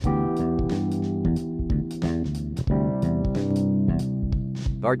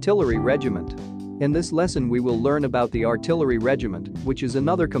Artillery Regiment. In this lesson we will learn about the Artillery Regiment, which is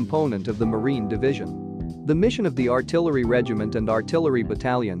another component of the Marine Division. The mission of the Artillery Regiment and Artillery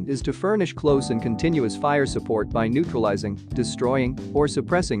Battalion is to furnish close and continuous fire support by neutralizing, destroying, or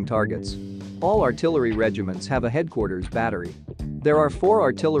suppressing targets. All artillery regiments have a headquarters battery. There are 4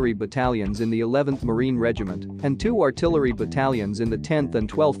 artillery battalions in the 11th Marine Regiment and 2 artillery battalions in the 10th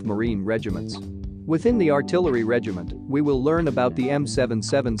and 12th Marine Regiments. Within the Artillery Regiment, we will learn about the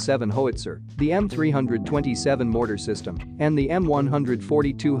M777 Howitzer, the M327 mortar system, and the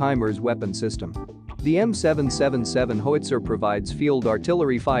M142 HIMARS weapon system. The M777 Howitzer provides field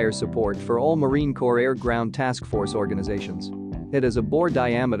artillery fire support for all Marine Corps Air-Ground Task Force organizations. It has a bore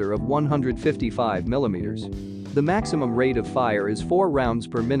diameter of 155 mm. The maximum rate of fire is 4 rounds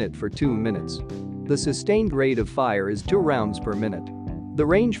per minute for 2 minutes. The sustained rate of fire is 2 rounds per minute. The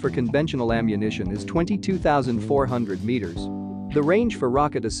range for conventional ammunition is 22,400 meters. The range for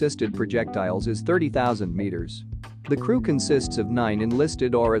rocket-assisted projectiles is 30,000 meters. The crew consists of 9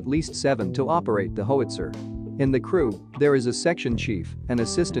 enlisted or at least 7 to operate the howitzer. In the crew, there is a section chief, an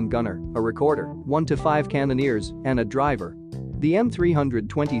assistant gunner, a recorder, 1 to 5 cannoneers, and a driver. The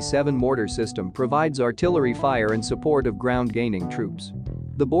M327 mortar system provides artillery fire in support of ground-gaining troops.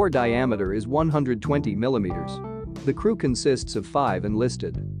 The bore diameter is 120 millimeters. The crew consists of 5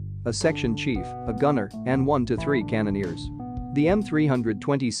 enlisted, a section chief, a gunner, and 1 to 3 cannoneers. The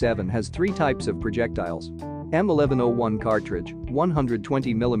M327 has 3 types of projectiles. M1101 cartridge,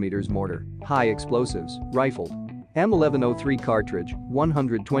 120 mm mortar, high explosives, rifled. M1103 cartridge,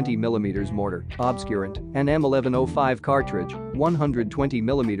 120 mm mortar, obscurant, and M1105 cartridge, 120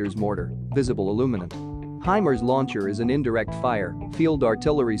 mm mortar, visible illuminant. HIMARS launcher is an indirect fire, field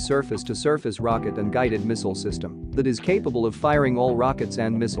artillery surface-to-surface rocket and guided missile system that is capable of firing all rockets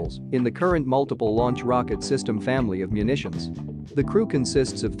and missiles in the current multiple launch rocket system family of munitions. The crew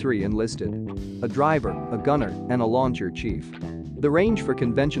consists of 3 enlisted, a driver, a gunner, and a launcher chief. The range for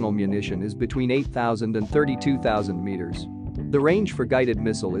conventional munition is between 8,000 and 32,000 meters. The range for guided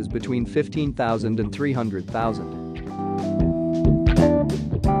missile is between 15,000 and 300,000.